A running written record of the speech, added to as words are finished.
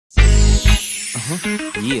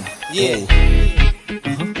Yeah.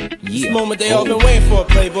 This moment they all been waiting for,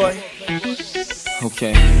 Playboy.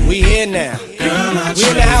 Okay. We here now. We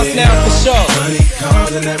in the house now for sure. Money,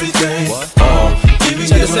 cars, and everything.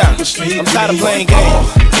 Check this out. I'm tired of playing games.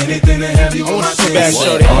 Anything that have you I want you to back,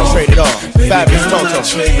 shorty. I'm gonna trade it all. Fabulous, Toto.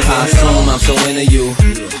 I assume I'm so into you.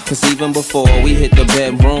 Cause even before we hit the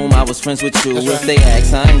bedroom, I was friends with you. If they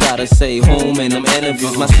ask, I ain't gotta say whom in them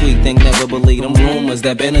interviews. My sweet thing never believed them rumors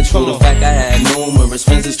that been true. The fact I had numerous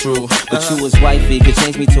friends is true. But you was wifey, could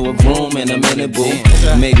change me to a groom in a minute, boo.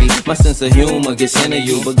 Maybe my sense of humor gets into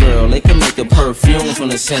you. But girl, they can make a perfume from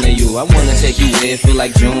the scent of you. I wanna take you where it feel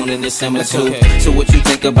like June and December too. So what you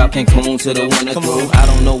think about Cancun to the winter through? I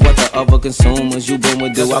don't know what the other consumers you been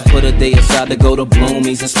with do. I put a day aside to go to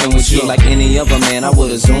Bloomies and spend with you. Like any other man, I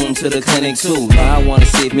would've zoomed to the clinic too. Now I wanna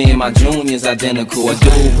see if me and my junior's identical. A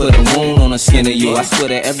dude put a wound on the skin of you. I swear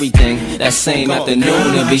that everything that same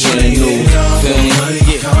afternoon and beginning new. Feel me?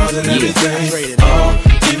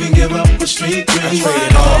 Even give up a street dream.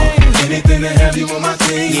 Anything to have you on my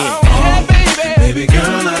team. Baby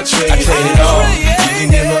girl, I trade it all. You can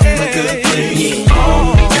give up a good thing.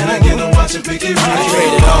 And I get to watch it pick it right. I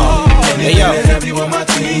trade it all. Anything to have you on my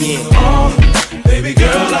team. Baby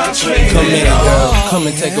girl, I trade it all. Girl, come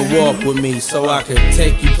and take a walk with me so I could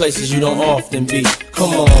take you places you don't often be.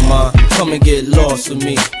 Come on, ma, come and get lost with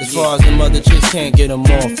me. As far as them other chicks can't get them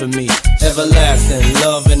off for me. Everlasting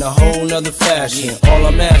love in a whole nother fashion. All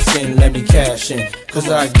I'm asking, let me cash in. Cause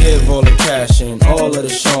I give all the cash in. All of the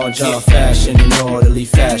Sean John fashion in orderly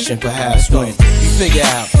fashion. Perhaps when you figure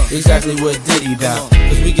out exactly what Diddy bout.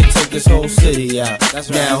 Cause we can take this whole city out.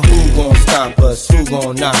 Now who gon' stop us? Who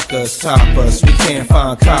gon' knock us, top us? We can't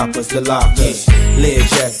find coppers to lock us. Lead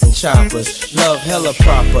jacks and choppers. Love hella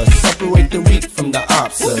proper. Separate the weak from the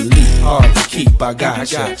obsolete. Hard to keep, I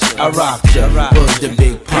gotcha. I rock ya. Word the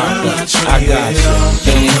big papa. I gotcha.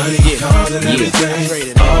 Money, cars, and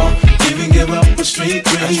everything. Even give up a street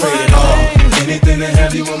dream. I trade it all. Anything to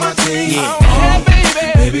have you on my team.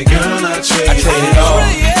 Baby girl, I trade it all.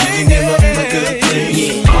 You can give up a good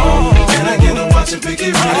thing. And I get to watch it pick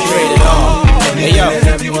it right. I trade it all. Anything to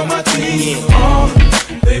have you on my team.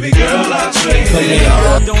 Baby girl, I trade it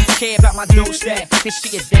all. Don't care about my dough stack. Cause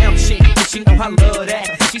she a down chick, but she know I love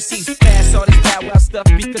that. She sees past all this bad wild stuff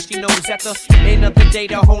because she knows at the end of the day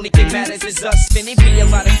the only thing matters is us. Spinning be a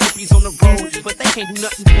lot of hippies on the road, but they can't do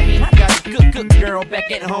nothing for me. I got a good girl back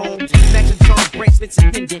at home. Matching charms, bracelets,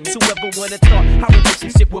 and pendants. Whoever would've thought our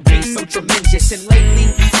relationship would be so tremendous. And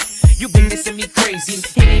lately, you've been missing me crazy.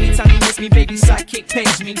 And anytime you miss me, baby, sidekick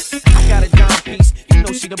page me. I got a dime piece, you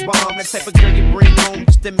know she the bomb. That type of girl you bring home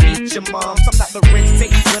just to meet your mom. Some type of rinse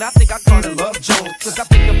tape, but I think I call her Love Jones. Cause I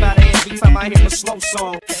think about her every time I hear a slow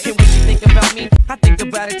song. And when she think about me, I think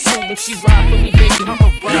about it too. If she ride for me, baby, I'm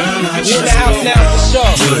around. We in the house now for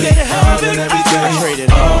sure. Cars and everything. I trade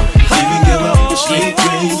it all. Even give up the street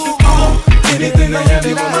dream. Anything to have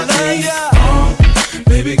you on my team.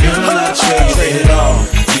 Baby girl, I trade it all.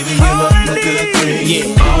 Even give up a good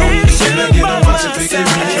thing. And I get to watch it pick it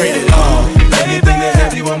right. I trade it all. Anything to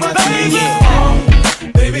have you on my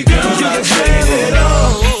team. Baby girl, I trade it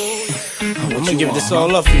all. I'm gonna give this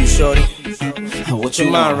all up for you, shorty. What Your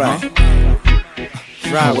you mind want,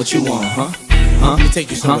 right. Ride What you want, huh? Let me take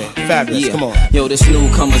you somewhere. Fabulous, Yeah. come on. Yo, this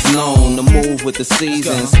newcomer's known to move with the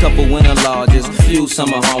seasons. Couple winter lodges, few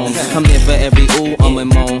summer homes. I'm there for every ooh, and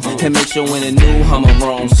moan. And make sure when the new Hummer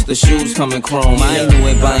roams, the shoes come in chrome. I ain't new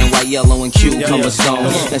at buying white, yellow, and cucumber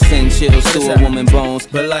stones. That send chills through a woman bones.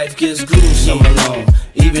 But life gets gruesome alone.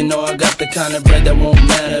 Even though I got the kind of bread that won't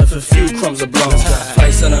matter if a few crumbs are blown.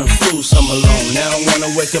 Flights I done flew some alone. Now I wanna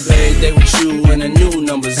wake up every day with you in a new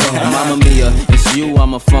number zone. Mama Mia, it's you on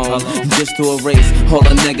my phone. Just to erase all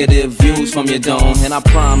the negative views from your dome. And I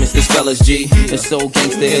promise this fella's G is so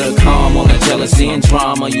gangsta it'll calm all the jealousy and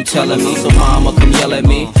drama you telling me. So mama come yell at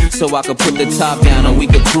me so I could put the top down and we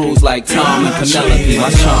could cruise like Tom and Penelope. My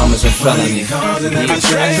charm is a felony. I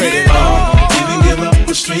trade it all. Even give up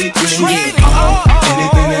a street dream.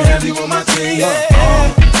 Anything to have you on my team.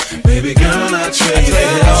 Baby girl, I trade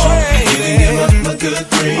it all. Even give up a good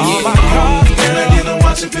thing. And I get to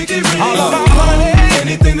watch it pick it right.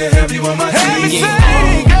 Anything to have you on my team.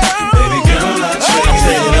 Baby girl, I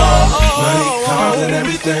trade it all. Money, cars, and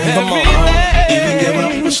everything. Come on. Even give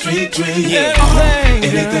up a street dream.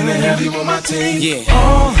 Anything to have you on my team.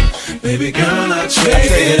 Baby girl, I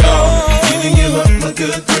trade it all. Even give up a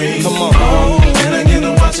good thing. Come on. And I get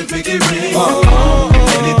to watch it pick it ring.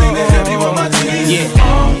 Anything to have you on my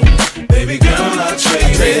team. Baby girl, I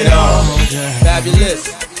trade it all. Fabulous,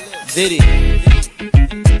 Diddy,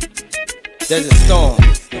 Desert Storm,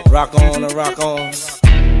 rock on and rock on.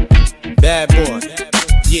 Bad boy.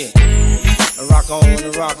 rock on,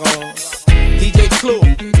 the rock on. DJ Clue,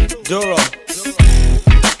 Duro,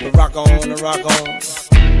 the rock on, the rock on.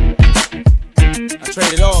 I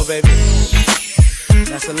trade it all, baby.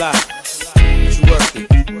 That's a lot, but you worth it.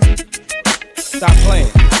 Stop playing,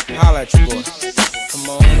 holla at your boy. Come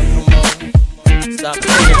on, come on. Stop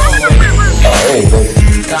playing, come on. Hey, baby.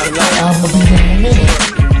 Stop lying.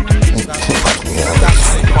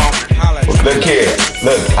 Look here,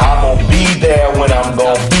 look, I'm gonna be there when I'm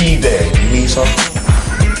gonna be there. You need something?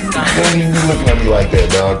 Don't even be looking at me like that,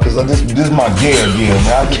 dog, because this is my gear again,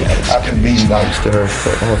 man. I can be nice to her.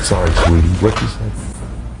 Oh, sorry, sweetie. What you say?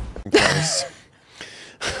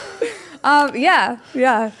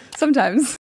 Yeah, sometimes.